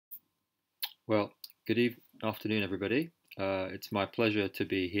Well, afternoon, everybody. It's my pleasure to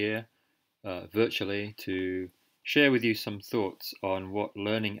be here virtually to share with you some thoughts on what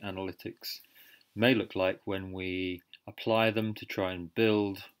learning analytics may look like when we apply them to try and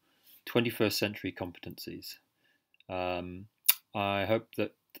build 21st century competencies. Um, I hope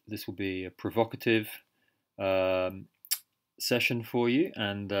that this will be a provocative um, session for you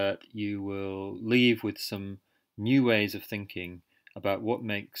and that you will leave with some new ways of thinking about what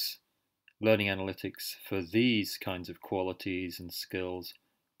makes learning analytics for these kinds of qualities and skills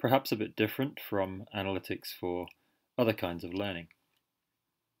perhaps a bit different from analytics for other kinds of learning.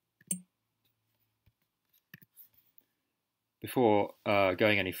 Before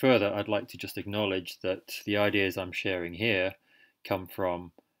going any further, I'd like to just acknowledge that the ideas I'm sharing here come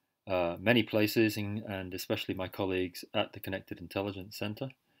from many places and especially my colleagues at the Connected Intelligence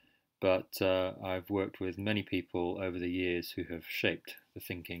Centre, but I've worked with many people over the years who have shaped the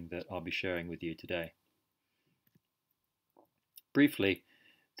thinking that I'll be sharing with you today. Briefly,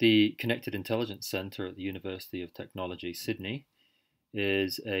 the Connected Intelligence Centre at the University of Technology, Sydney,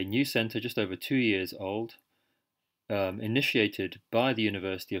 is a new centre just over 2 years old, initiated by the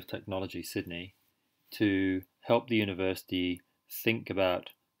University of Technology, Sydney, to help the university think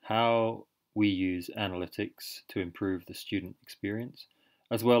about how we use analytics to improve the student experience,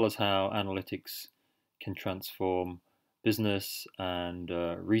 as well as how analytics can transform business and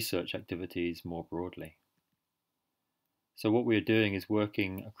research activities more broadly. So what we're doing is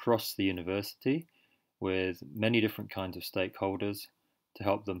working across the university with many different kinds of stakeholders to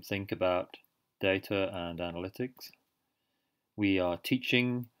help them think about data and analytics. We are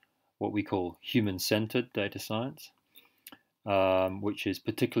teaching what we call human-centered data science, which is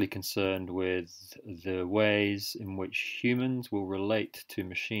particularly concerned with the ways in which humans will relate to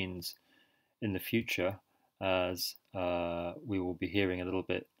machines in the future, as we will be hearing a little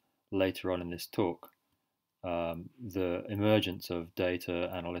bit later on in this talk. The emergence of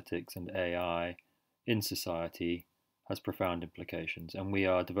data analytics and AI in society has profound implications, and we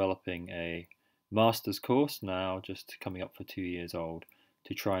are developing a master's course now, just coming up for 2 years old,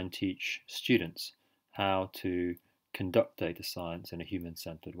 to try and teach students how to conduct data science in a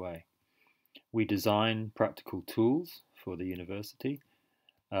human-centered way. We design practical tools for the university,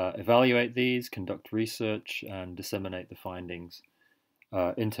 evaluate these, conduct research, and disseminate the findings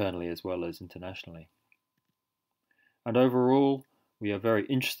internally as well as internationally. And overall, we are very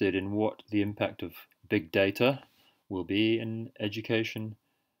interested in what the impact of big data will be in education,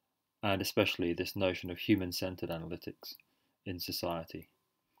 and especially this notion of human-centered analytics in society.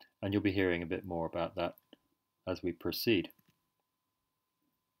 And you'll be hearing a bit more about that as we proceed.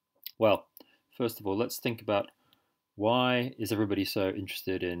 Well, first of all, let's think about why is everybody so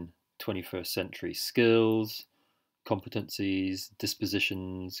interested in 21st century skills, competencies,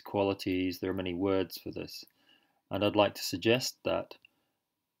 dispositions, qualities. There are many words for this. And I'd like to suggest that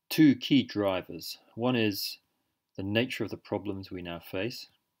two key drivers. One is the nature of the problems we now face,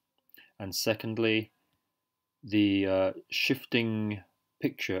 and secondly, the shifting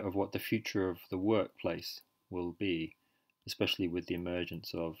picture of what the future of the workplace will be, especially with the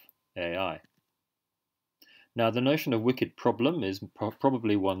emergence of AI. Now, the notion of wicked problem is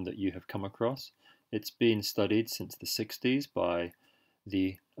probably one that you have come across. It's been studied since the 60s by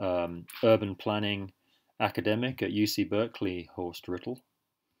the urban planning academic at UC Berkeley, Horst Rittel.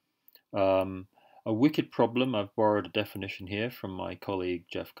 A wicked problem, I've borrowed a definition here from my colleague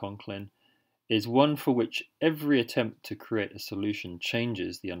Jeff Conklin, is one for which every attempt to create a solution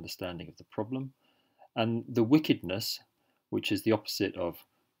changes the understanding of the problem, and the wickedness, which is the opposite of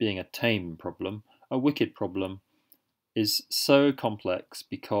being a tame problem, a wicked problem is so complex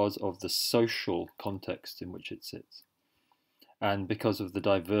because of the social context in which it sits, and because of the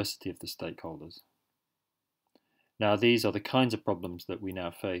diversity of the stakeholders. Now, these are the kinds of problems that we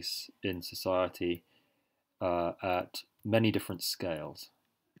now face in society at many different scales.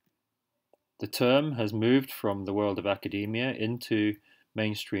 The term has moved from the world of academia into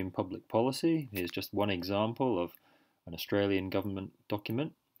mainstream public policy. Here's just one example of an Australian government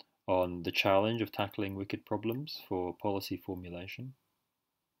document on the challenge of tackling wicked problems for policy formulation.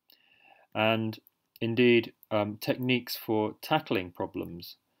 And indeed, techniques for tackling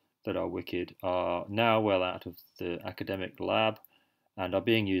problems that are wicked are now well out of the academic lab and are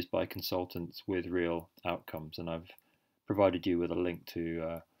being used by consultants with real outcomes. And I've provided you with a link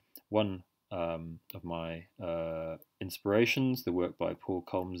to one of my inspirations, the work by Paul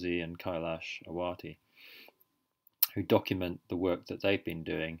Colmsey and Kailash Awati, who document the work that they've been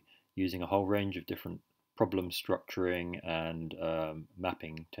doing using a whole range of different problem structuring and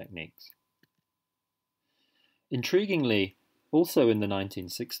mapping techniques. Intriguingly, also in the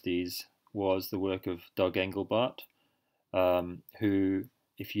 1960s, was the work of Doug Engelbart, who,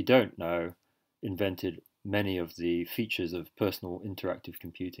 if you don't know, invented many of the features of personal interactive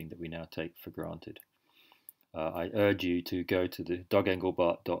computing that we now take for granted. I urge you to go to the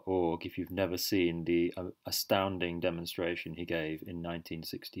dougengelbart.org if you've never seen the astounding demonstration he gave in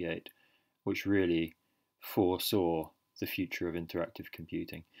 1968, which really foresaw the future of interactive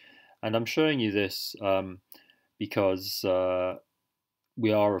computing. And I'm showing you this because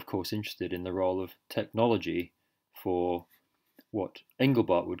we are, of course, interested in the role of technology for what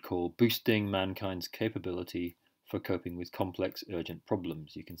Engelbart would call boosting mankind's capability for coping with complex, urgent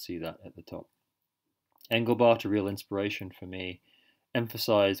problems. You can see that at the top. Engelbart, a real inspiration for me,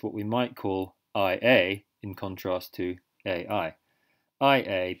 emphasized what we might call IA in contrast to AI.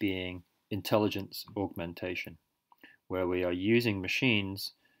 IA being intelligence augmentation, where we are using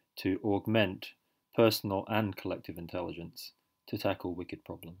machines to augment personal and collective intelligence to tackle wicked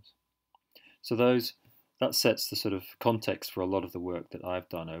problems. So that sets the sort of context for a lot of the work that I've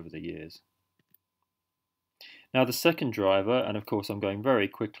done over the years. Now the second driver, and of course I'm going very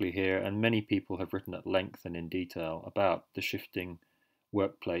quickly here, and many people have written at length and in detail about the shifting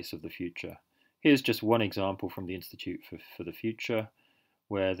workplace of the future. Here's just one example from the Institute for the Future,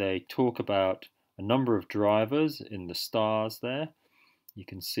 where they talk about a number of drivers in the stars there. You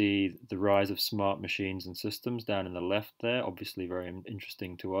can see the rise of smart machines and systems down in the left there, obviously very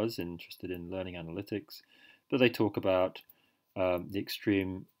interesting to us, interested in learning analytics. But they talk about the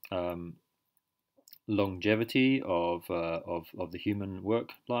extreme longevity of the human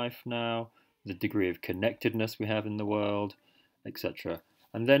work life now, the degree of connectedness we have in the world, etc.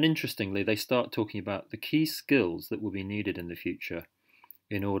 And then interestingly, they start talking about the key skills that will be needed in the future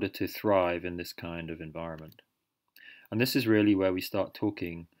in order to thrive in this kind of environment. And this is really where we start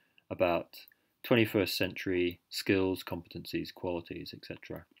talking about 21st century skills, competencies, qualities,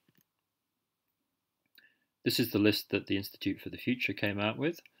 etc. This is the list that the Institute for the Future came out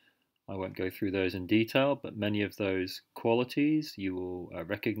with. I won't go through those in detail, but many of those qualities you will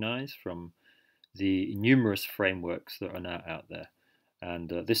recognize from the numerous frameworks that are now out there. And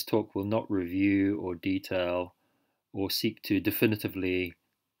this talk will not review or detail or seek to definitively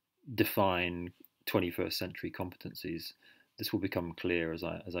define 21st century competencies. This will become clear as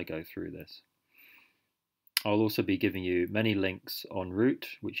I go through this. I'll also be giving you many links en route,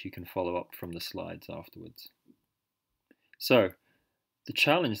 which you can follow up from the slides afterwards. So, the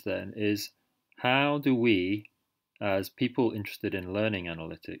challenge then is, how do we, as people interested in learning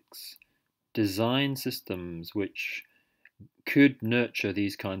analytics, design systems which could nurture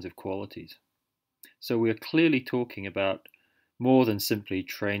these kinds of qualities? So we are clearly talking about more than simply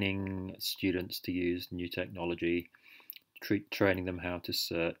training students to use new technology, training them how to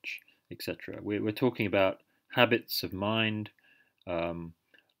search, etc. We're talking about habits of mind,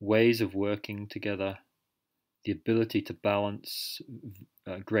 ways of working together, the ability to balance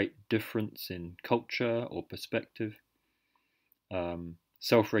great difference in culture or perspective,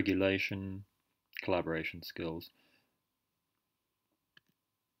 self-regulation, collaboration skills.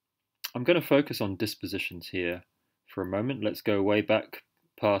 I'm going to focus on dispositions here for a moment. Let's go way back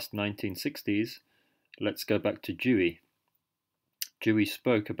past 1960s. Let's go back to Dewey. Dewey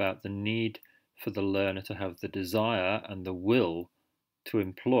spoke about the need for the learner to have the desire and the will to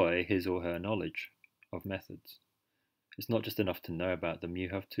employ his or her knowledge of methods. It's not just enough to know about them, you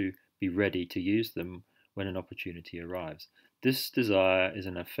have to be ready to use them when an opportunity arrives. This desire is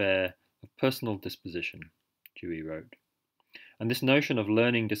an affair of personal disposition, Dewey wrote. And this notion of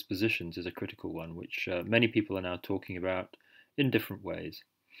learning dispositions is a critical one, which many people are now talking about in different ways.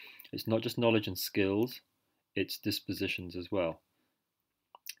 It's not just knowledge and skills, it's dispositions as well.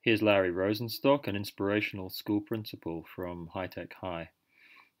 Here's Larry Rosenstock, an inspirational school principal from High Tech High.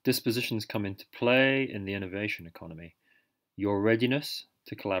 Dispositions come into play in the innovation economy. Your readiness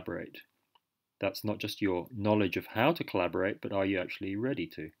to collaborate. That's not just your knowledge of how to collaborate, but are you actually ready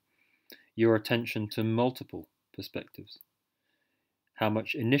to? Your attention to multiple perspectives. How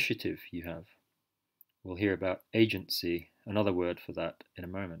much initiative you have. We'll hear about agency, another word for that, in a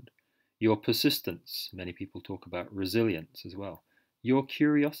moment. Your persistence. Many people talk about resilience as well. Your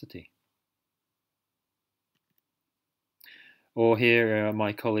curiosity. Or here are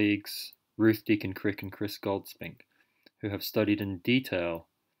my colleagues Ruth Deacon-Crick and Chris Goldspink, who have studied in detail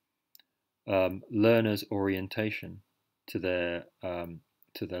learners' orientation to their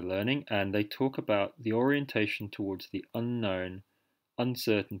learning, and they talk about the orientation towards the unknown,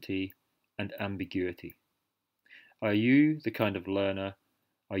 uncertainty, and ambiguity. Are you the kind of learner,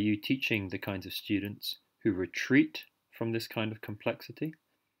 are you teaching the kinds of students who retreat from this kind of complexity,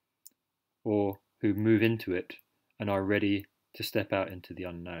 or who move into it and are ready to step out into the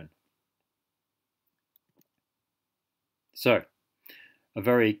unknown? So, a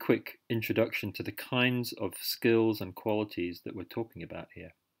very quick introduction to the kinds of skills and qualities that we're talking about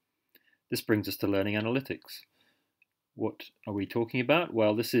here. This brings us to learning analytics. What are we talking about?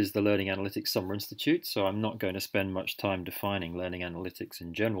 Well, this is the Learning Analytics Summer Institute, so I'm not going to spend much time defining learning analytics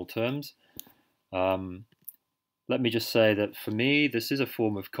in general terms. Let me just say that for me, this is a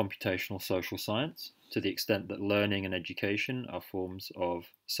form of computational social science, to the extent that learning and education are forms of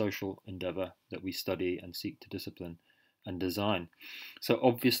social endeavour that we study and seek to discipline and design. So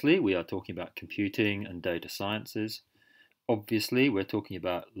obviously we are talking about computing and data sciences. Obviously we're talking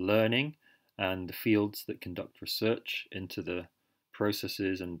about learning and the fields that conduct research into the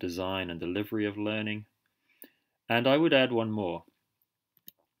processes and design and delivery of learning. And I would add one more.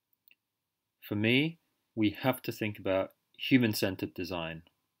 For me, we have to think about human-centered design.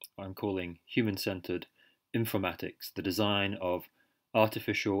 I'm calling human-centered informatics, the design of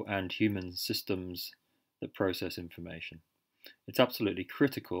artificial and human systems that process information. It's absolutely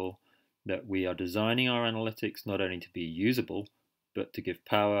critical that we are designing our analytics not only to be usable, but to give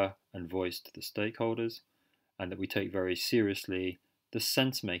power and voice to the stakeholders, and that we take very seriously the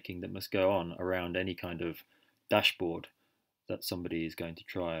sense-making that must go on around any kind of dashboard that somebody is going to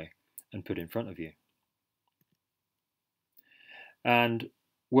try and put in front of you. And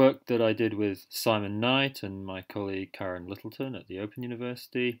work that I did with Simon Knight and my colleague Karen Littleton at the Open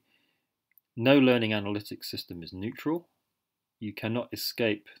University, no learning analytics system is neutral. You cannot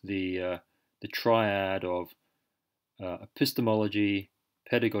escape the triad of epistemology,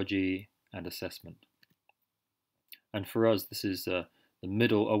 pedagogy, and assessment. And for us, this is a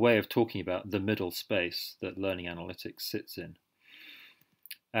way of talking about the middle space that learning analytics sits in.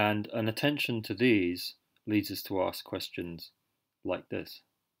 And an attention to these leads us to ask questions like this.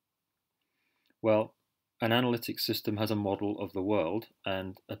 Well, an analytics system has a model of the world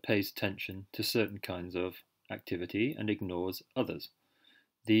and pays attention to certain kinds of activity and ignores others.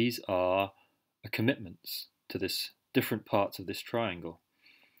 These are commitments to this different parts of this triangle.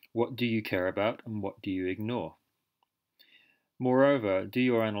 What do you care about and what do you ignore? Moreover, do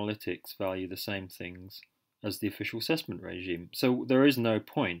your analytics value the same things as the official assessment regime? So there is no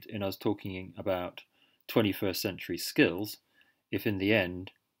point in us talking about 21st century skills if in the end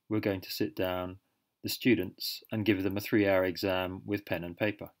we're going to sit down the students and give them a 3-hour exam with pen and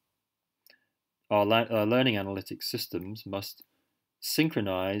paper. Our learning analytics systems must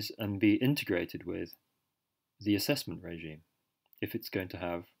synchronize and be integrated with the assessment regime if it's going to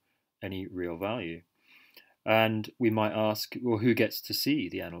have any real value. And we might ask, well, who gets to see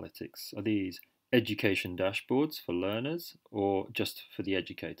the analytics? Are these education dashboards for learners or just for the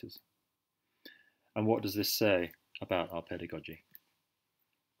educators? And what does this say about our pedagogy?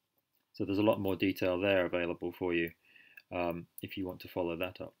 So there's a lot more detail there available for you if you want to follow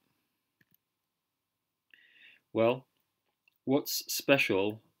that up. Well, what's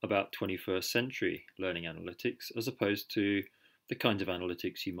special about 21st century learning analytics as opposed to the kinds of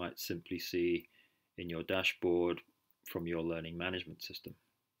analytics you might simply see in your dashboard from your learning management system?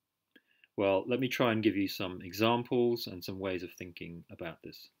 Well, let me try and give you some examples and some ways of thinking about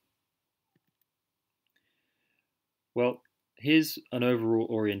this. Well, here's an overall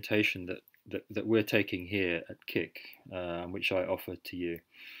orientation that we're taking here at KIC, which I offer to you.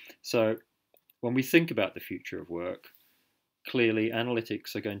 So when we think about the future of work, clearly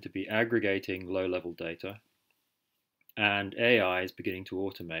analytics are going to be aggregating low-level data, and AI is beginning to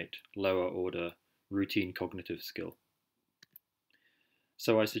automate lower-order routine cognitive skill.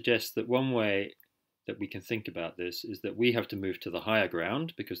 So I suggest that one way that we can think about this is that we have to move to the higher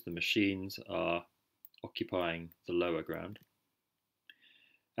ground because the machines are occupying the lower ground.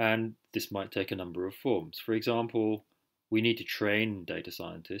 And this might take a number of forms. For example, we need to train data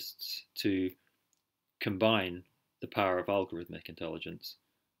scientists to combine the power of algorithmic intelligence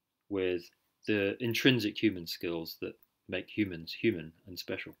with the intrinsic human skills that make humans human and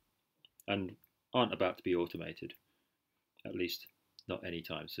special and aren't about to be automated, at least not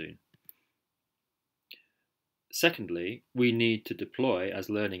anytime soon. Secondly, we need to deploy, as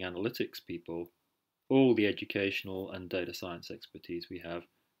learning analytics people, all the educational and data science expertise we have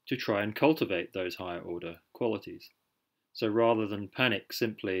to try and cultivate those higher order qualities. So rather than panic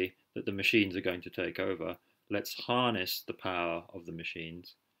simply that the machines are going to take over, let's harness the power of the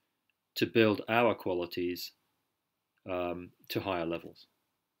machines to build our qualities to higher levels.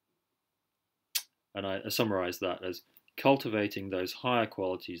 And I summarize that as cultivating those higher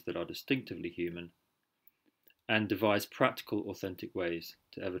qualities that are distinctively human and devise practical, authentic ways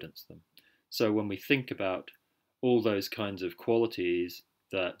to evidence them. So when we think about all those kinds of qualities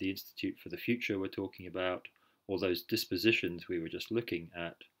that the Institute for the Future were talking about, or those dispositions we were just looking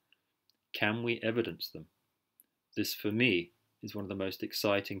at, can we evidence them? This, for me, is one of the most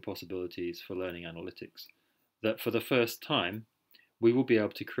exciting possibilities for learning analytics, that for the first time, we will be able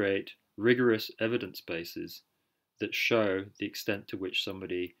to create rigorous evidence bases that show the extent to which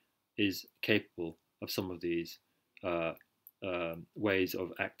somebody is capable of some of these ways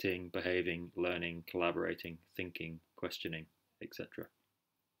of acting, behaving, learning, collaborating, thinking, questioning, etc.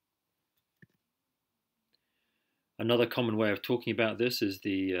 Another common way of talking about this is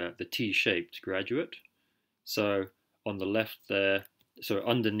the T-shaped graduate. So on the left there, so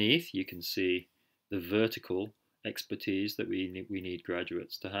underneath you can see the vertical expertise that we need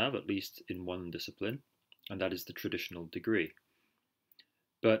graduates to have, at least in one discipline, and that is the traditional degree.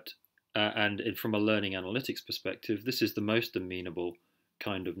 But and from a learning analytics perspective, this is the most amenable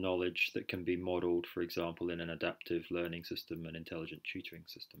kind of knowledge that can be modeled, for example, in an adaptive learning system, an intelligent tutoring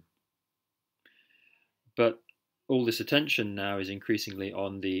system. But all this attention now is increasingly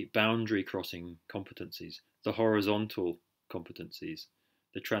on the boundary crossing competencies, the horizontal competencies,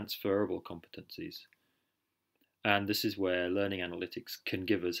 the transferable competencies. And this is where learning analytics can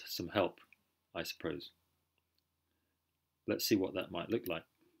give us some help, I suppose. Let's see what that might look like.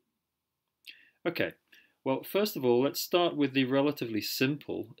 Okay, well, first of all, let's start with the relatively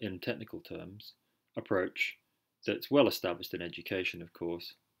simple, in technical terms, approach that's well established in education, of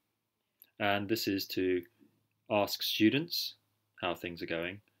course. And this is to ask students how things are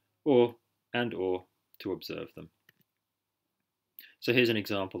going, or to observe them. So here's an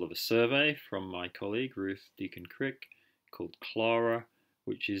example of a survey from my colleague Ruth Deacon-Crick called Clara,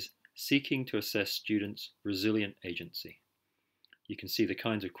 which is seeking to assess students' resilient agency. You can see the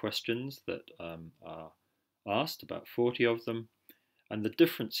kinds of questions that are asked, about 40 of them, and the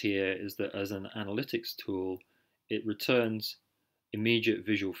difference here is that as an analytics tool, it returns immediate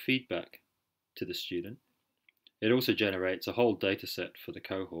visual feedback to the student. It also generates a whole data set for the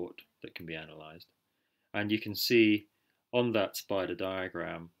cohort that can be analysed. And you can see on that spider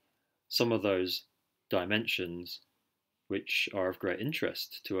diagram some of those dimensions which are of great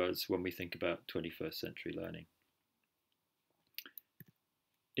interest to us when we think about 21st century learning.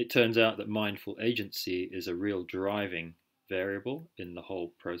 It turns out that mindful agency is a real driving variable in the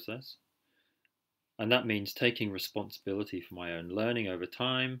whole process. And that means taking responsibility for my own learning over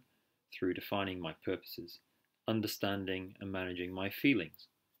time through defining my purposes, understanding and managing my feelings,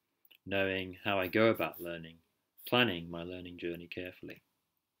 knowing how I go about learning, planning my learning journey carefully.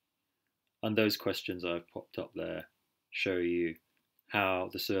 And those questions I've popped up there show you how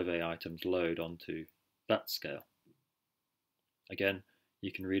the survey items load onto that scale. Again,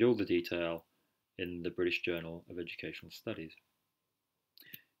 you can read all the detail in the British Journal of Educational Studies.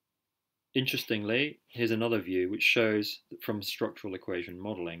 Interestingly, here's another view which shows that from structural equation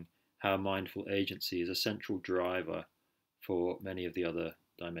modelling how mindful agency is a central driver for many of the other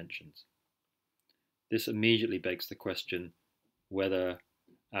dimensions. This immediately begs the question whether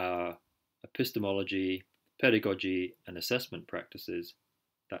our epistemology, pedagogy, and assessment practices,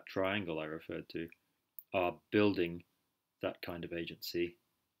 that triangle I referred to, are building that kind of agency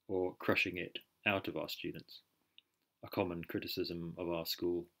or crushing it out of our students, a common criticism of our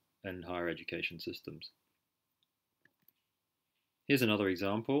school and higher education systems. Here's another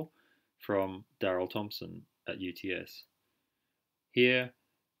example from Darrell Thompson at UTS. Here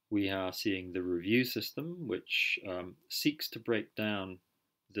we are seeing the review system, which seeks to break down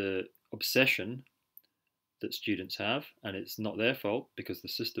the obsession that students have, and it's not their fault because the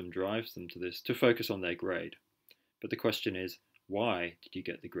system drives them to this, to focus on their grade. But the question is, why did you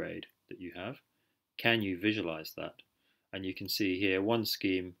get the grade that you have? Can you visualize that? And you can see here one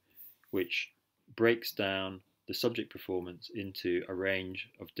scheme which breaks down the subject performance into a range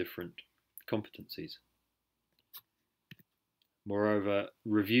of different competencies. Moreover,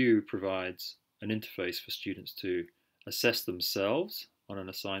 review provides an interface for students to assess themselves on an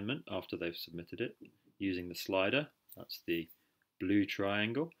assignment after they've submitted it using the slider, that's the blue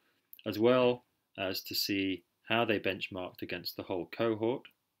triangle, as well as to see how they benchmarked against the whole cohort,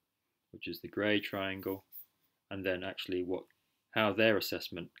 which is the grey triangle, and then actually how their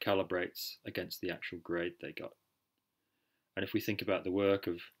assessment calibrates against the actual grade they got. And if we think about the work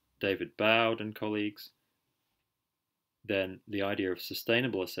of David Bowd and colleagues, then the idea of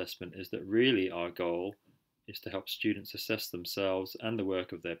sustainable assessment is that really our goal is to help students assess themselves and the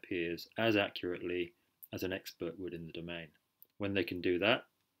work of their peers as accurately as an expert would in the domain. When they can do that,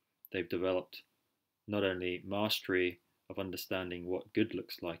 they've developed not only mastery of understanding what good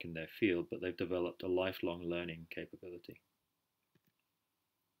looks like in their field, but they've developed a lifelong learning capability.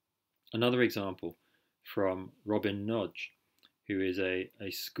 Another example from Robin Nodge, who is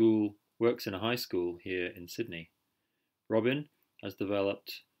works in a high school here in Sydney. Robin has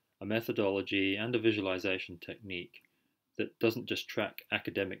developed a methodology and a visualization technique that doesn't just track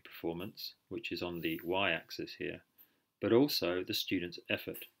academic performance, which is on the y-axis here, but also the student's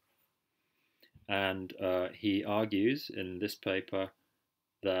effort. And he argues in this paper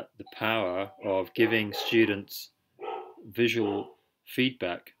that the power of giving students visual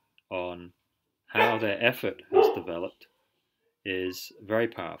feedback on how their effort has developed is very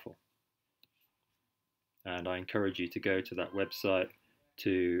powerful. And I encourage you to go to that website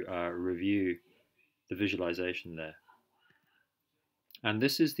to review the visualization there. And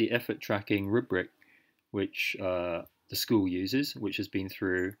this is the effort tracking rubric which the school uses, which has been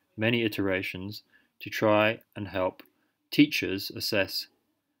through many iterations to try and help teachers assess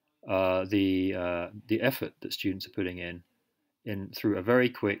the effort that students are putting in through a very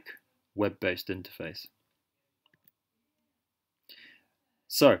quick web-based interface.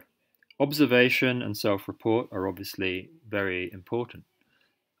 So, observation and self-report are obviously very important.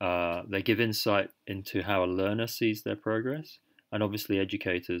 They give insight into how a learner sees their progress, and obviously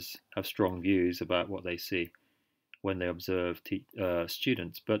educators have strong views about what they see when they observe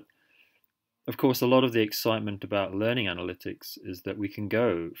students. But of course, a lot of the excitement about learning analytics is that we can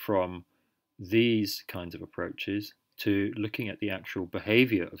go from these kinds of approaches to looking at the actual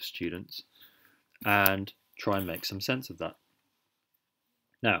behavior of students and try and make some sense of that.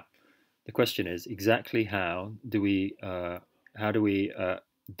 Now, the question is exactly how do we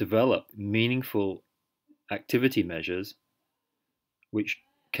develop meaningful activity measures which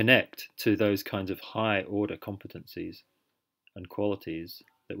connect to those kinds of high order competencies and qualities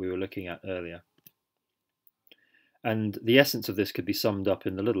that we were looking at earlier. And the essence of this could be summed up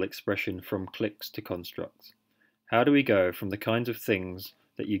in the little expression from clicks to constructs. How do we go from the kinds of things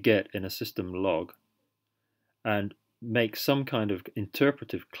that you get in a system log and make some kind of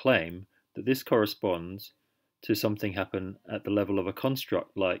interpretive claim that this corresponds to something happen at the level of a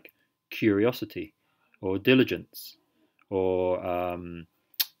construct like curiosity or diligence or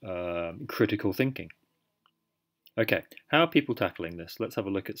critical thinking? Okay, how are people tackling this? Let's have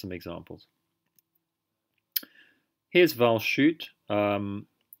a look at some examples. Here's Val Schut,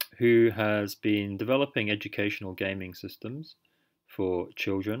 who has been developing educational gaming systems for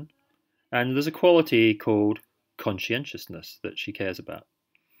children, and there's a quality called conscientiousness that she cares about.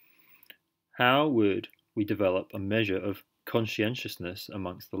 How would we develop a measure of conscientiousness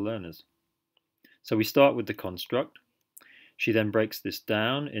amongst the learners? So we start with the construct. She then breaks this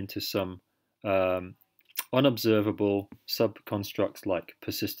down into some unobservable sub-constructs like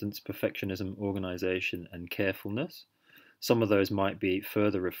persistence, perfectionism, organization, and carefulness. Some of those might be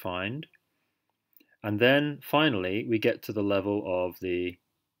further refined. And then finally, we get to the level of the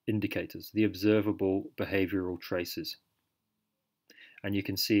indicators, the observable behavioral traces. And you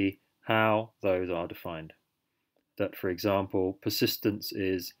can see how those are defined. That, for example, persistence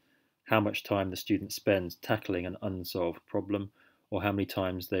is how much time the student spends tackling an unsolved problem, or how many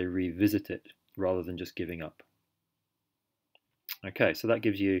times they revisit it rather than just giving up. Okay, so that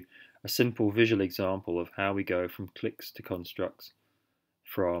gives you a simple visual example of how we go from clicks to constructs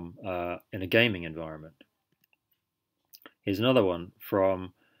from in a gaming environment. Here's another one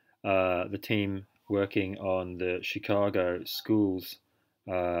from the team working on the Chicago schools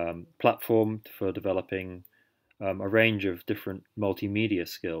platform for developing a range of different multimedia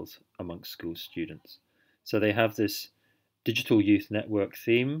skills amongst school students. So they have this digital youth network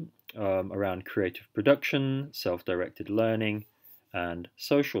theme around creative production, self-directed learning, and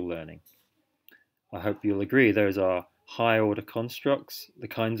social learning. I hope you'll agree those are high order constructs, the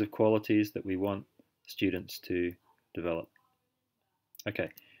kinds of qualities that we want students to develop. Okay,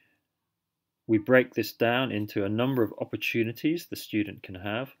 we break this down into a number of opportunities the student can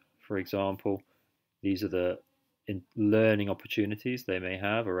have. For example, these are the learning opportunities they may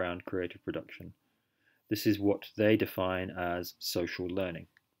have around creative production. This is what they define as social learning.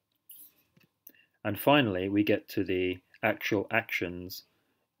 And finally, we get to the actual actions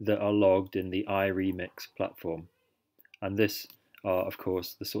that are logged in the iRemix platform. And this are, of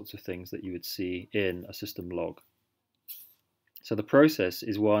course, the sorts of things that you would see in a system log. So the process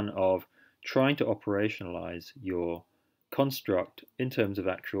is one of trying to operationalize your construct in terms of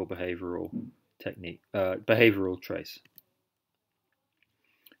actual behavioral technique, behavioral trace.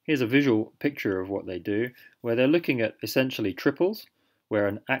 Here's a visual picture of what they do, where they're looking at essentially triples, where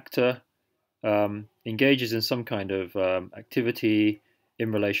an actor engages in some kind of activity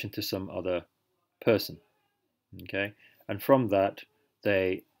in relation to some other person. Okay, and from that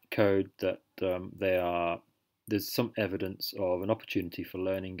they code that there's some evidence of an opportunity for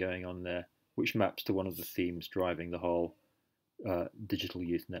learning going on there, which maps to one of the themes driving the whole digital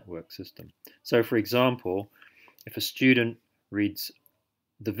youth network system. So, for example, if a student reads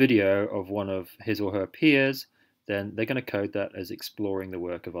the video of one of his or her peers, then they're going to code that as exploring the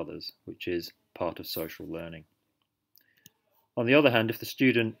work of others, which is part of social learning. On the other hand, if the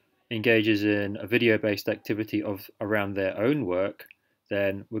student engages in a video-based activity around their own work,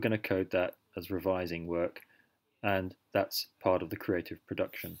 then we're going to code that as revising work, and that's part of the creative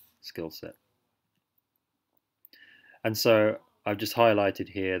production skill set. And so I've just highlighted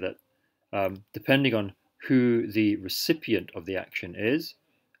here that depending on who the recipient of the action is,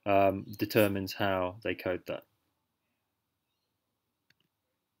 determines how they code that.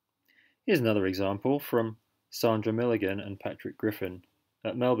 Here's another example from Sandra Milligan and Patrick Griffin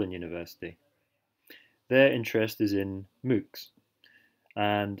at Melbourne University. Their interest is in MOOCs,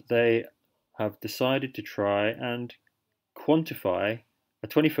 and they have decided to try and quantify a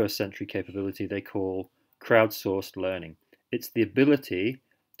 21st century capability they call crowdsourced learning. It's the ability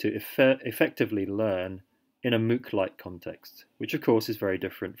to effectively learn in a MOOC-like context, which of course is very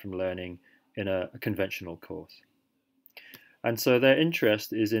different from learning in a conventional course. And so their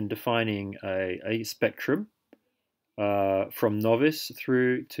interest is in defining a spectrum from novice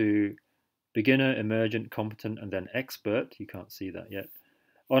through to beginner, emergent, competent, and then expert, you can't see that yet,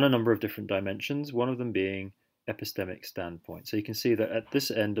 on a number of different dimensions, one of them being epistemic standpoint. So you can see that at this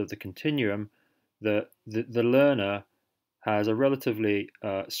end of the continuum, the learner has a relatively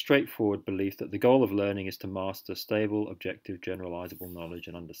straightforward belief that the goal of learning is to master stable, objective, generalizable knowledge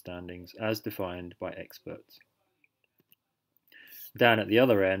and understandings as defined by experts. Down at the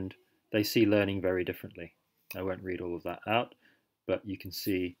other end, they see learning very differently. I won't read all of that out, but you can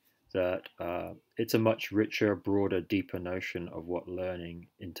see that it's a much richer, broader, deeper notion of what learning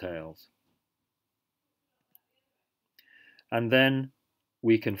entails. And then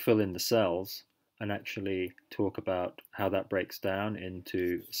we can fill in the cells and actually talk about how that breaks down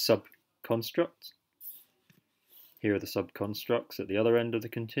into sub-constructs. Here are the sub-constructs at the other end of the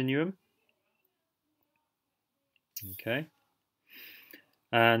continuum. Okay.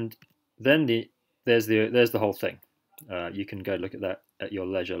 And then there's the whole thing. You can go look at that at your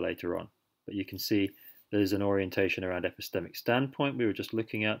leisure later on. But you can see there's an orientation around epistemic standpoint we were just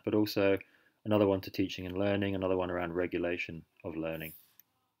looking at, but also another one to teaching and learning, another one around regulation of learning.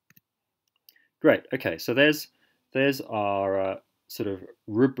 Great. Okay, so there's our sort of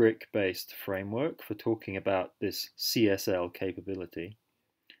rubric-based framework for talking about this CSL capability.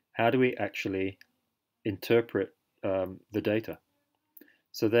 How do we actually interpret the data?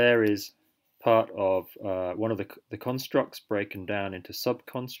 So there is part of one of the constructs broken down into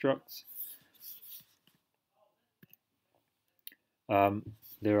sub-constructs.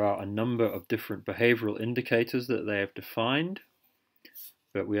 There are a number of different behavioral indicators that they have defined,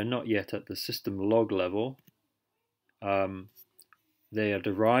 but we are not yet at the system log level. They are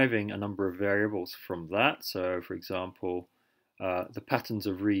deriving a number of variables from that. So, for example, the patterns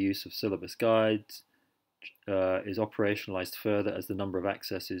of reuse of syllabus guides is operationalized further as the number of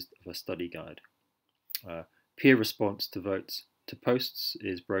accesses of a study guide. Peer response to votes to posts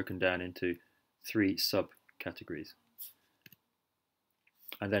is broken down into 3 subcategories.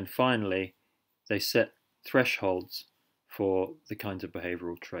 And then finally, they set thresholds for the kinds of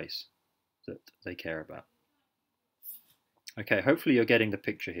behavioral trace that they care about. Okay, hopefully you're getting the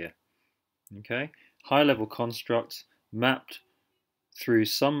picture here. Okay, high-level constructs mapped through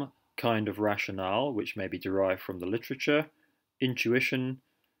some kind of rationale, which may be derived from the literature, intuition,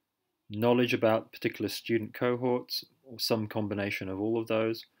 knowledge about particular student cohorts, or some combination of all of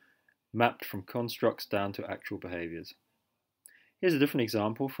those, mapped from constructs down to actual behaviors. Here's a different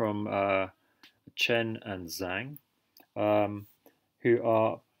example from Chen and Zhang, who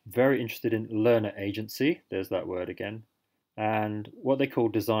are very interested in learner agency, there's that word again, and what they call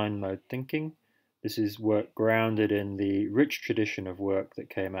design mode thinking. This is work grounded in the rich tradition of work that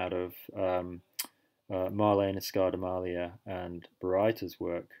came out of Marlene Escardamalia and Baraita's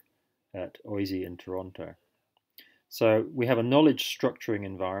work at OISE in Toronto. So we have a knowledge structuring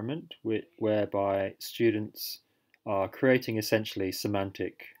environment whereby students are creating essentially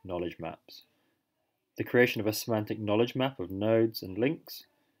semantic knowledge maps. The creation of a semantic knowledge map of nodes and links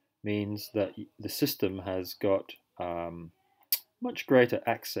means that the system has got much greater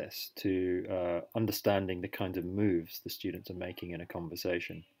access to understanding the kinds of moves the students are making in a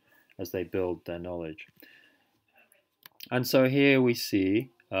conversation as they build their knowledge. And so here we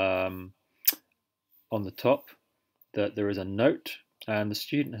see on the top that there is a note, and the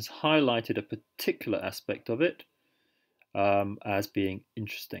student has highlighted a particular aspect of it as being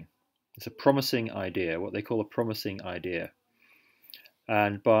interesting. It's a promising idea, what they call a promising idea.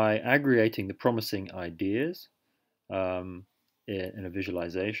 And by aggregating the promising ideas in a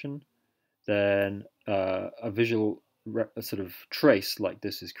visualization, then a visual a sort of trace like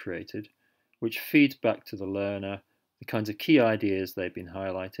this is created, which feeds back to the learner the kinds of key ideas they've been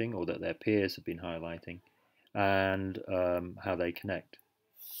highlighting or that their peers have been highlighting, and how they connect.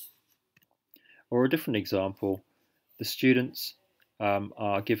 Or a different example, the students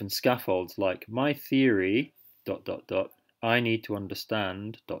are given scaffolds like my theory, ... I need to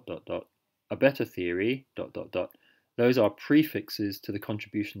understand, ... a better theory, ... Those are prefixes to the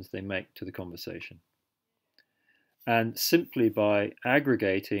contributions they make to the conversation. And simply by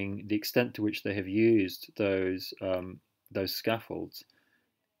aggregating the extent to which they have used those scaffolds,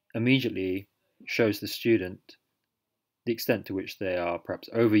 immediately shows the student the extent to which they are perhaps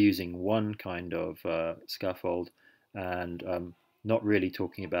overusing one kind of scaffold and not really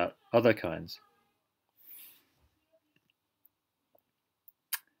talking about other kinds.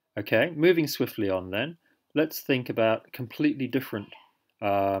 Okay, moving swiftly on then, let's think about a completely different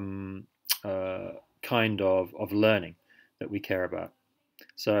kind of learning that we care about.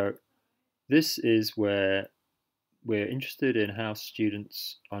 So this is where we're interested in how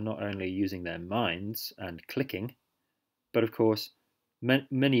students are not only using their minds and clicking, but of course,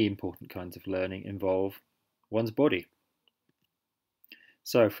 many important kinds of learning involve one's body.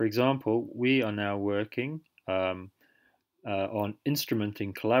 So, for example, we are now working on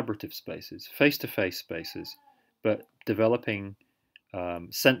instrumenting collaborative spaces, face-to-face spaces, but developing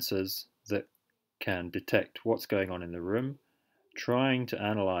sensors that can detect what's going on in the room, trying to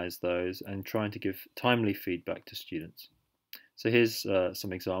analyze those and trying to give timely feedback to students. So here's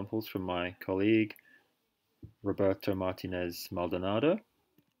some examples from my colleague, Roberto Martinez Maldonado.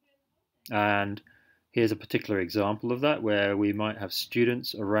 And here's a particular example of that where we might have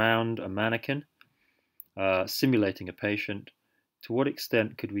students around a mannequin simulating a patient. To what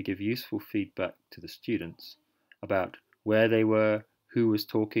extent could we give useful feedback to the students about where they were, who was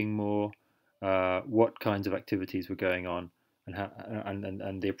talking more, what kinds of activities were going on, and, how,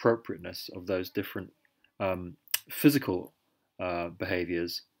 and the appropriateness of those different physical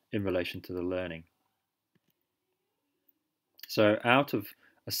behaviors in relation to the learning. So out of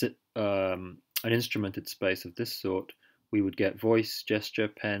an instrumented space of this sort, we would get voice, gesture,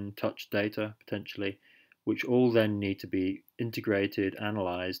 pen, touch data, potentially, which all then need to be integrated,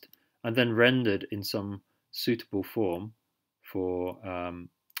 analysed, and then rendered in some suitable form for an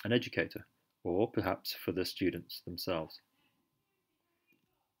educator, or perhaps for the students themselves.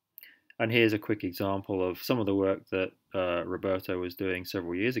 And here's a quick example of some of the work that Roberto was doing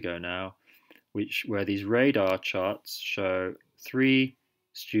several years ago now, where these radar charts show 3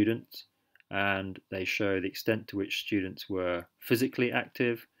 students, and they show the extent to which students were physically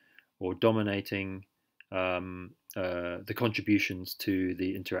active or dominating the contributions to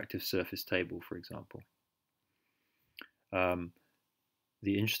the interactive surface table, for example.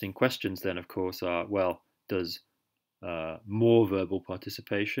 The interesting questions then, of course, are, well, does more verbal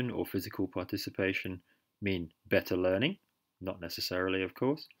participation or physical participation mean better learning? Not necessarily, of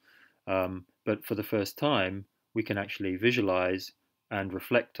course. But for the first time, we can actually visualize and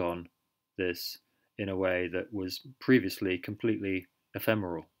reflect on this in a way that was previously completely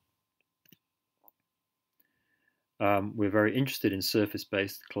ephemeral. We're very interested in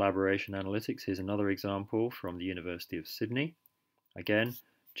surface-based collaboration analytics. Here's another example from the University of Sydney. Again,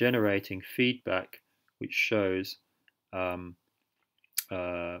 generating feedback which shows the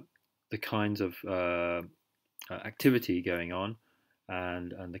kinds of activity going on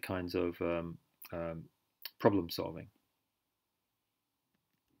and the kinds of problem solving.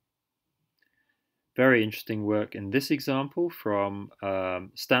 Very interesting work in this example from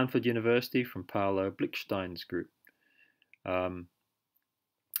Stanford University, from Paolo Blickstein's group.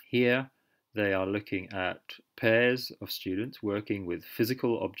 Here they are looking at pairs of students working with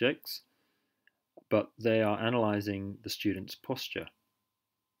physical objects, but they are analyzing the student's posture.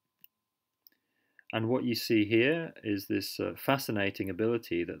 And what you see here is this fascinating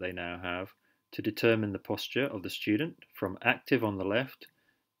ability that they now have to determine the posture of the student from active on the left,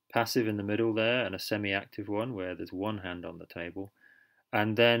 passive in the middle there, and a semi-active one where there's one hand on the table.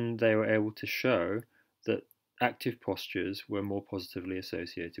 And then they were able to show that active postures were more positively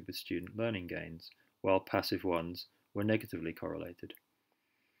associated with student learning gains, while passive ones were negatively correlated.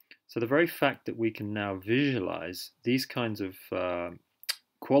 So the very fact that we can now visualize these kinds of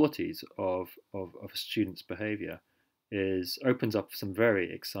qualities of a student's behavior opens up some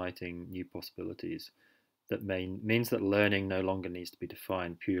very exciting new possibilities that means that learning no longer needs to be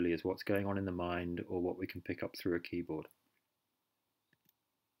defined purely as what's going on in the mind or what we can pick up through a keyboard.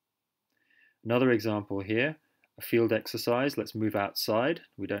 Another example here, a field exercise. Let's move outside.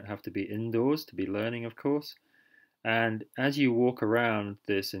 We don't have to be indoors to be learning, of course. And as you walk around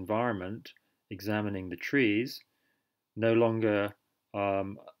this environment, examining the trees, No longer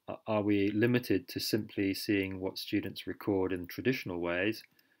are we limited to simply seeing what students record in traditional ways,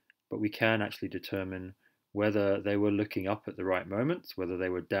 but we can actually determine whether they were looking up at the right moments, whether they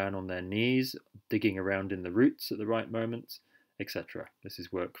were down on their knees, digging around in the roots at the right moments, etc. This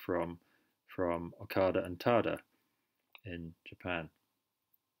is work from Okada and Tada in Japan.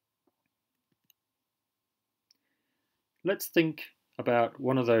 Let's think about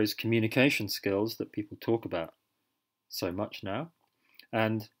one of those communication skills that people talk about so much now,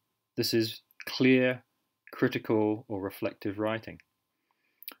 and this is clear, critical, or reflective writing.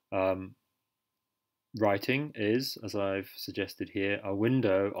 Writing is, as I've suggested here, a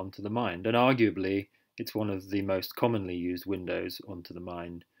window onto the mind, and arguably it's one of the most commonly used windows onto the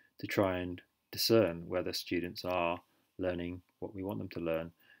mind to try and discern whether students are learning what we want them to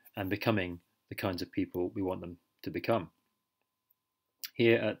learn and becoming the kinds of people we want them to become.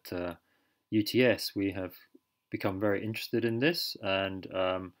 Here at UTS, we have become very interested in this and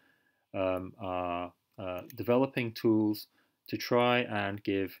are developing tools to try and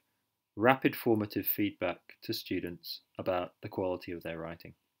give rapid formative feedback to students about the quality of their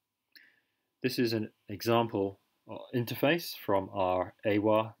writing. This is an example interface from our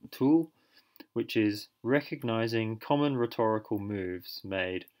AWA tool, which is recognizing common rhetorical moves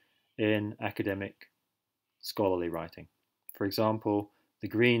made in academic scholarly writing. For example, the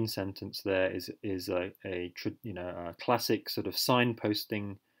green sentence there is a classic sort of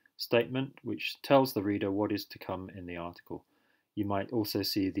signposting statement which tells the reader what is to come in the article. You might also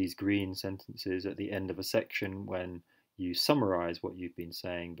see these green sentences at the end of a section when you summarize what you've been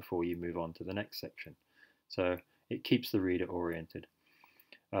saying before you move on to the next section. So it keeps the reader oriented.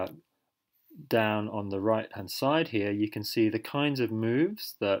 Down on the right hand side here, you can see the kinds of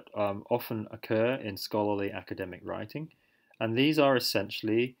moves that often occur in scholarly academic writing, and these are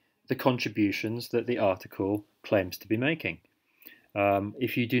essentially the contributions that the article claims to be making.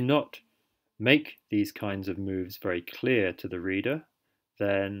 If you do not make these kinds of moves very clear to the reader,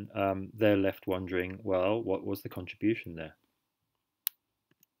 then they're left wondering, well, what was the contribution there?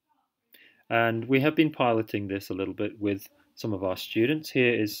 And we have been piloting this a little bit with some of our students.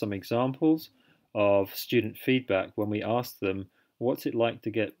 Here is some examples of student feedback when we ask them, what's it like to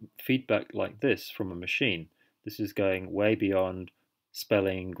get feedback like this from a machine? This is going way beyond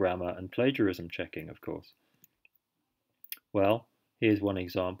spelling, grammar, and plagiarism checking, of course. Well, here's one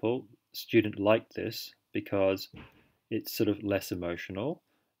example. A student liked this because it's sort of less emotional.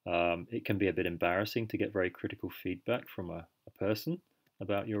 It can be a bit embarrassing to get very critical feedback from a person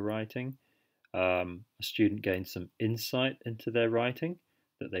about your writing. A student gained some insight into their writing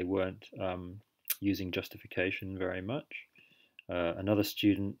that they weren't using justification very much. Another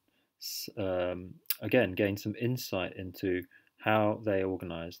student, again, gained some insight into how they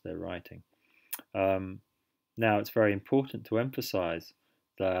organized their writing. Now, it's very important to emphasize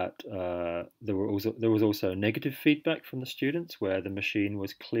that there was also negative feedback from the students where the machine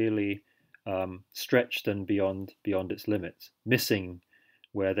was clearly stretched and beyond its limits, missing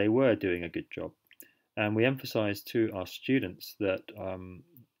where they were doing a good job. And we emphasize to our students that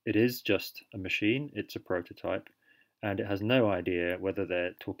it is just a machine, it's a prototype, and it has no idea whether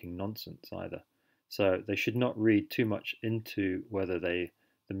they're talking nonsense either. So they should not read too much into whether the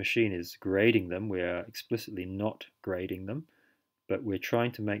machine is grading them. We are explicitly not grading them, but we're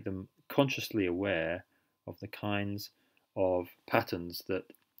trying to make them consciously aware of the kinds of patterns that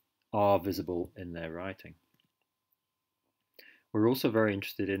are visible in their writing. We're also very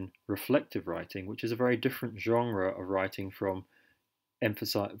interested in reflective writing, which is a very different genre of writing from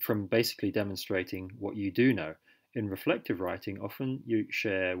basically demonstrating what you do know. In reflective writing, often you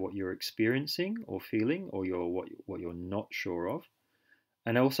share what you're experiencing or feeling, or what you're not sure of,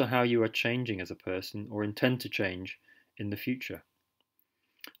 and also how you are changing as a person or intend to change in the future.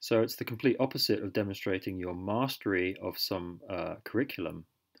 So it's the complete opposite of demonstrating your mastery of some curriculum,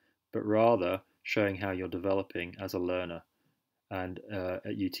 but rather showing how you're developing as a learner. And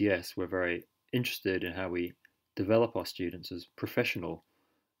at UTS, we're very interested in how we develop our students as professional,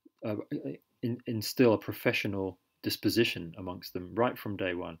 instill a professional disposition amongst them right from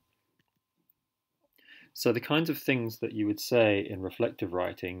day one. So the kinds of things that you would say in reflective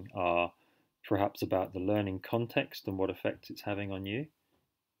writing are perhaps about the learning context and what effect it's having on you.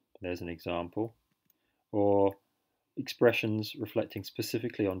 There's an example. Or expressions reflecting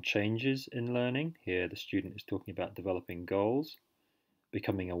specifically on changes in learning. Here the student is talking about developing goals,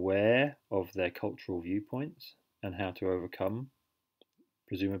 becoming aware of their cultural viewpoints and how to overcome,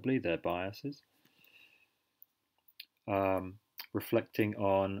 presumably, their biases. Reflecting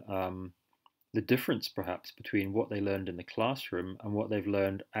on the difference perhaps between what they learned in the classroom and what they've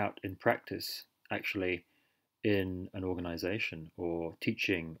learned out in practice, actually in an organization, or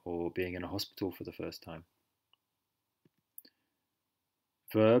teaching, or being in a hospital for the first time.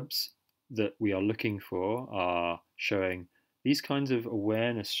 Verbs that we are looking for are showing these kinds of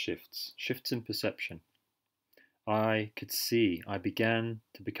awareness shifts, shifts in perception. I could see, I began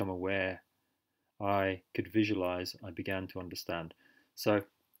to become aware, I could visualize, I began to understand. So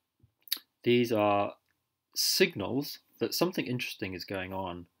these are signals that something interesting is going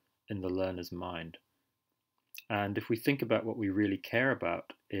on in the learner's mind. And if we think about what we really care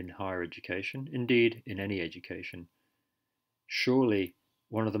about in higher education, indeed in any education, surely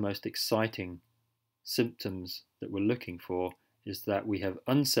one of the most exciting symptoms that we're looking for is that we have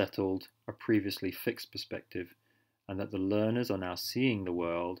unsettled a previously fixed perspective and that the learners are now seeing the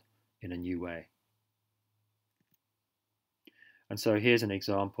world in a new way. And so here's an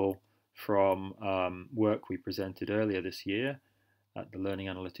example from work we presented earlier this year at the Learning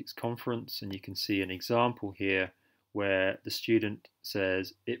Analytics Conference, and you can see an example here where the student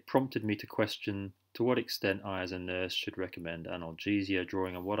says, it prompted me to question to what extent I as a nurse should recommend analgesia,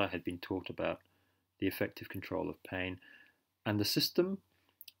 drawing on what I had been taught about the effective control of pain. And the system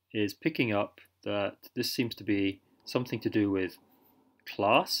is picking up that this seems to be something to do with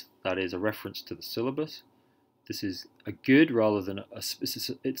class, that is a reference to the syllabus. This is a good rather than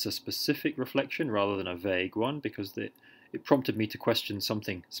it's a specific reflection rather than a vague one, because it prompted me to question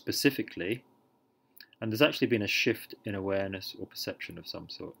something specifically, and there's actually been a shift in awareness or perception of some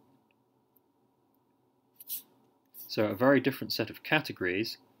sort. So a very different set of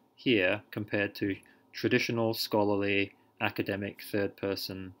categories here compared to traditional, scholarly, academic,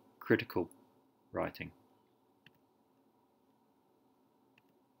 third-person, critical writing.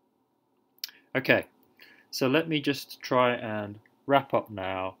 Okay, so let me just try and wrap up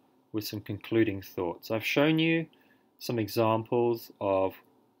now with some concluding thoughts. I've shown you some examples of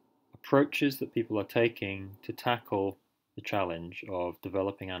approaches that people are taking to tackle the challenge of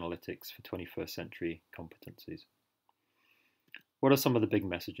developing analytics for 21st century competencies. What are some of the big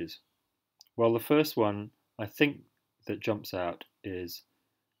messages? Well, the first one I think that jumps out is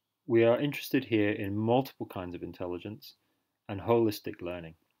we are interested here in multiple kinds of intelligence and holistic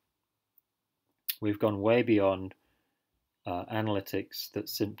learning. We've gone way beyond analytics that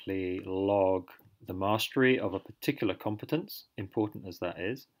simply log the mastery of a particular competence, important as that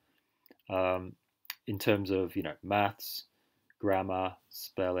is, in terms of maths, grammar,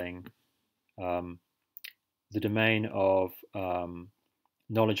 spelling, the domain of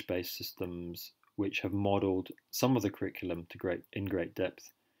knowledge-based systems which have modeled some of the curriculum in great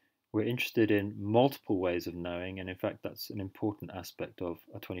depth. We're interested in multiple ways of knowing, and in fact that's an important aspect of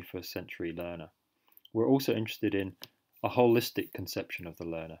a 21st century learner. We're also interested in a holistic conception of the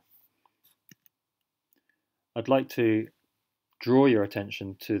learner. I'd like to draw your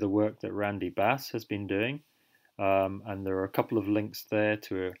attention to the work that Randy Bass has been doing, and there are a couple of links there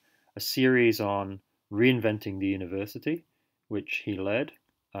to a series on reinventing the university, which he led,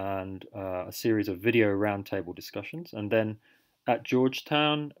 and a series of video roundtable discussions. And then at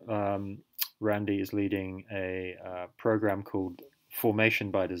Georgetown, Randy is leading a program called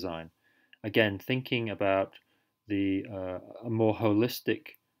Formation by Design. Again, thinking about a more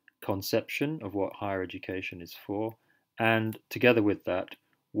holistic conception of what higher education is for, and together with that,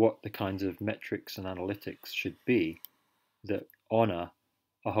 what the kinds of metrics and analytics should be that honour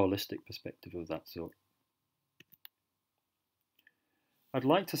a holistic perspective of that sort. I'd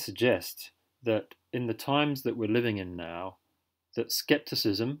like to suggest that in the times that we're living in now, that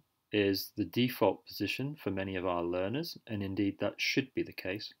skepticism is the default position for many of our learners, and indeed that should be the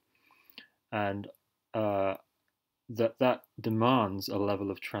case, and that demands a level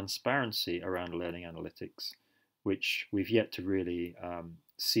of transparency around learning analytics, which we've yet to really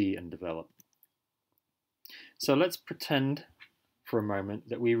see and develop. So let's pretend for a moment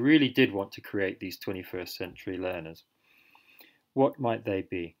that we really did want to create these 21st century learners. What might they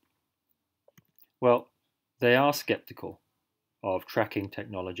be? Well, they are skeptical of tracking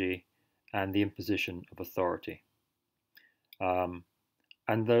technology and the imposition of authority.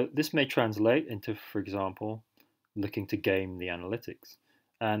 And this may translate into, for example, looking to game the analytics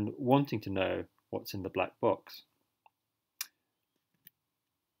and wanting to know what's in the black box.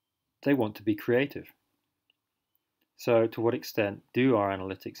 They want to be creative. So to what extent do our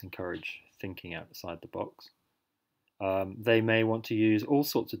analytics encourage thinking outside the box? They may want to use all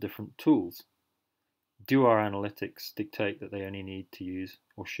sorts of different tools. Do our analytics dictate that they only need to use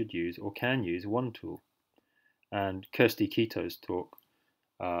or should use or can use one tool? And Kirsty Keto's talk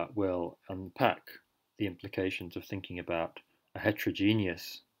will unpack the implications of thinking about a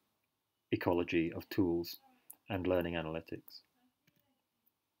heterogeneous ecology of tools and learning analytics.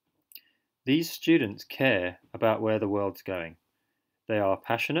 These students care about where the world's going. They are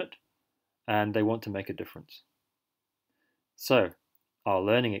passionate and they want to make a difference. So, our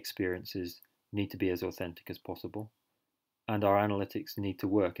learning experiences need to be as authentic as possible, and our analytics need to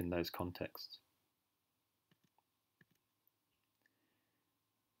work in those contexts.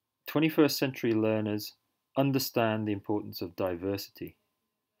 21st century learners understand the importance of diversity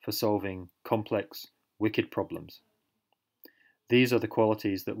for solving complex, wicked problems. These are the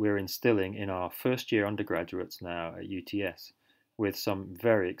qualities that we're instilling in our first year undergraduates now at UTS, with some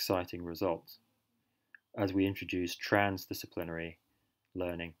very exciting results as we introduce transdisciplinary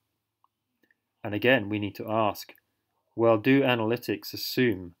learning. And again, we need to ask, well, do analytics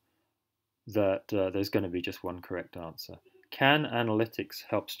assume that there's going to be just one correct answer? Can analytics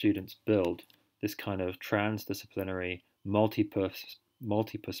help students build this kind of transdisciplinary,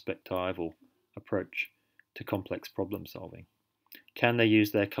 multi-perspectival approach to complex problem solving? Can they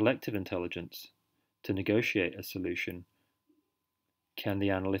use their collective intelligence to negotiate a solution? Can the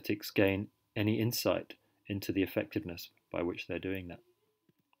analytics gain any insight into the effectiveness by which they're doing that?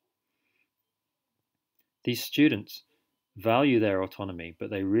 These students value their autonomy, but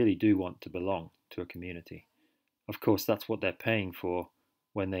they really do want to belong to a community. Of course, that's what they're paying for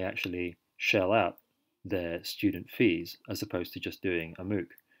when they actually shell out their student fees, as opposed to just doing a MOOC.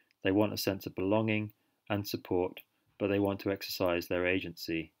 They want a sense of belonging and support, but they want to exercise their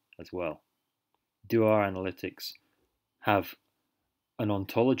agency as well. Do our analytics have an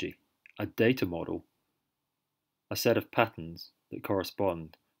ontology, a data model, a set of patterns that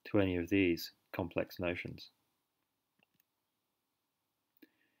correspond to any of these complex notions?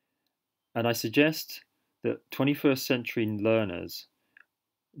 And I suggest that 21st century learners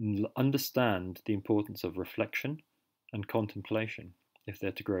understand the importance of reflection and contemplation if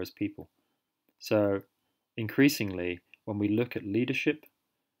they're to grow as people. So increasingly, when we look at leadership,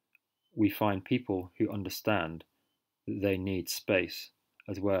 we find people who understand that they need space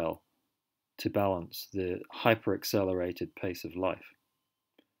as well to balance the hyper-accelerated pace of life.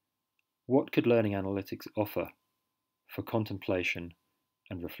 What could learning analytics offer for contemplation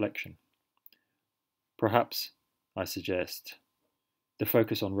and reflection? Perhaps, I suggest, the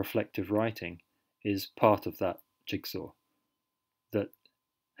focus on reflective writing is part of that jigsaw. That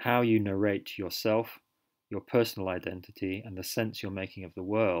how you narrate yourself, your personal identity, and the sense you're making of the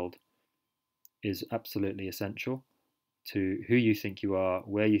world is absolutely essential to who you think you are,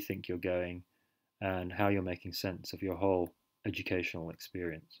 where you think you're going, and how you're making sense of your whole educational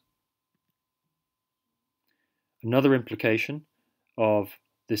experience. Another implication of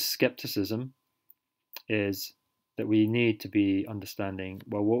this skepticism is that we need to be understanding,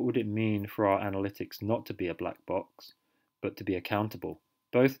 well, what would it mean for our analytics not to be a black box, but to be accountable,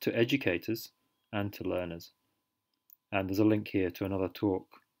 both to educators and to learners? And there's a link here to another talk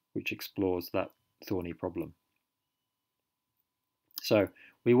which explores that thorny problem. So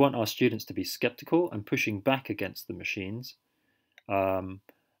we want our students to be skeptical and pushing back against the machines,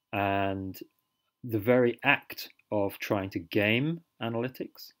 and the very act of trying to game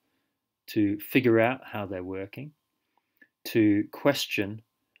analytics, to figure out how they're working, to question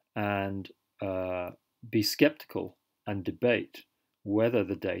and be skeptical and debate whether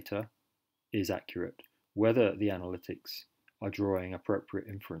the data is accurate, whether the analytics are drawing appropriate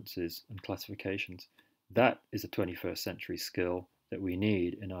inferences and classifications. That is a 21st century skill that we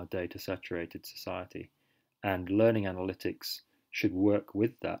need in our data-saturated society. And learning analytics should work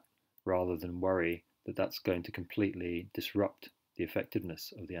with that rather than worry that that's going to completely disrupt the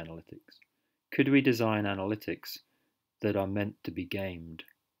effectiveness of the analytics. Could we design analytics that are meant to be gamed?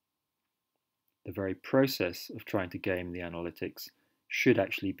 The very process of trying to game the analytics should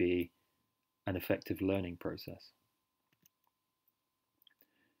actually be an effective learning process.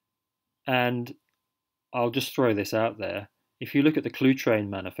 And I'll just throw this out there. If you look at the Cluetrain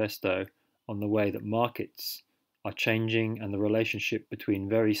manifesto on the way that markets are changing and the relationship between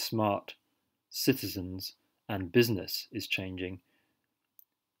very smart citizens and business is changing,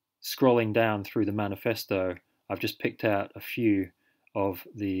 scrolling down through the manifesto, I've just picked out a few of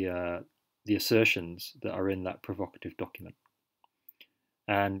the assertions that are in that provocative document.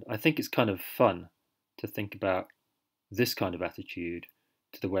 And I think it's kind of fun to think about this kind of attitude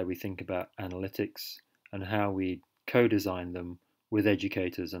to the way we think about analytics and how we co-design them with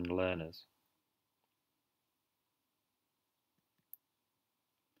educators and learners.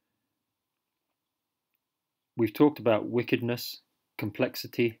 We've talked about wickedness,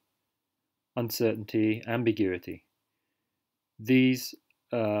 complexity, uncertainty, ambiguity. These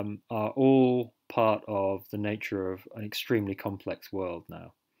are all part of the nature of an extremely complex world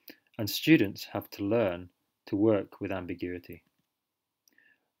now, and students have to learn to work with ambiguity.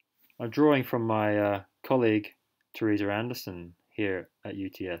 I'm drawing from my colleague Teresa Anderson here at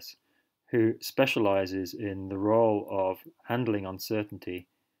UTS, who specializes in the role of handling uncertainty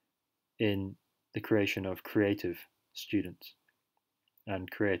in the creation of creative students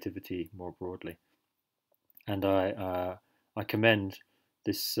and creativity more broadly. And I commend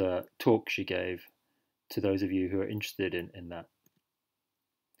this talk she gave to those of you who are interested in that.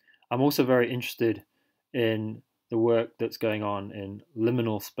 I'm also very interested in the work that's going on in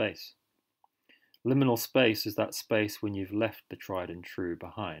liminal space. Liminal space is that space when you've left the tried and true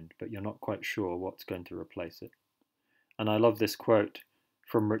behind, but you're not quite sure what's going to replace it. And I love this quote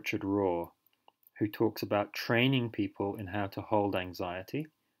from Richard Rohr, who talks about training people in how to hold anxiety,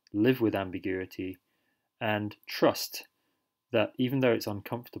 live with ambiguity, and trust that even though it's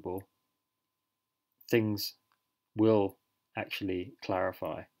uncomfortable, things will actually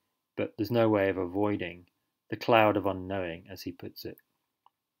clarify. But there's no way of avoiding the cloud of unknowing, as he puts it,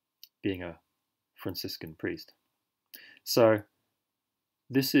 being a Franciscan priest. So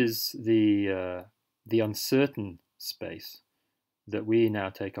this is the uncertain space that we now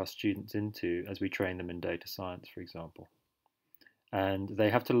take our students into as we train them in data science, for example. And they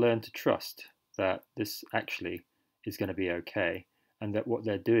have to learn to trust that this actually is going to be okay, and that what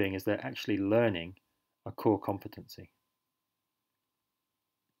they're doing is they're actually learning a core competency.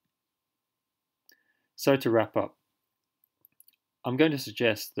 So to wrap up, I'm going to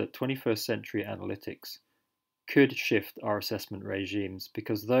suggest that 21st century analytics could shift our assessment regimes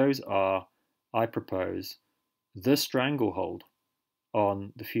because those are, I propose, the stranglehold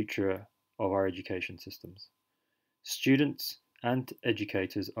on the future of our education systems. Students and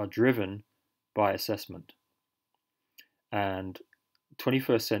educators are driven by assessment, and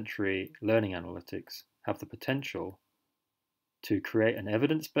 21st century learning analytics have the potential to create an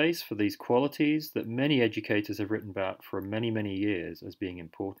evidence base for these qualities that many educators have written about for many, many years as being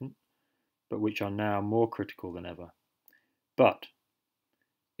important, but which are now more critical than ever. But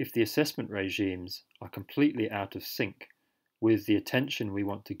if the assessment regimes are completely out of sync with the attention we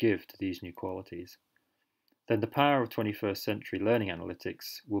want to give to these new qualities, then the power of 21st century learning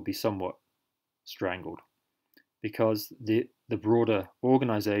analytics will be somewhat strangled, because the broader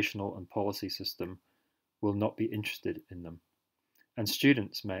organizational and policy system will not be interested in them. And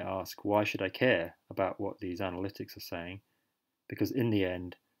students may ask, why should I care about what these analytics are saying? Because in the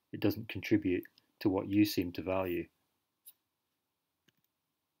end, it doesn't contribute to what you seem to value.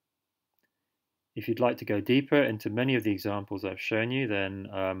 If you'd like to go deeper into many of the examples I've shown you, then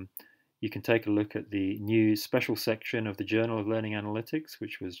you can take a look at the new special section of the Journal of Learning Analytics,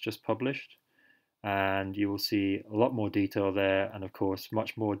 which was just published. And you will see a lot more detail there, and of course,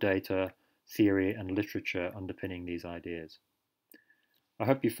 much more data, theory, and literature underpinning these ideas. I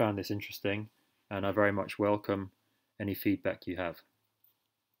hope you found this interesting, and I very much welcome any feedback you have.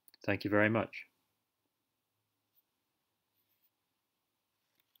 Thank you very much.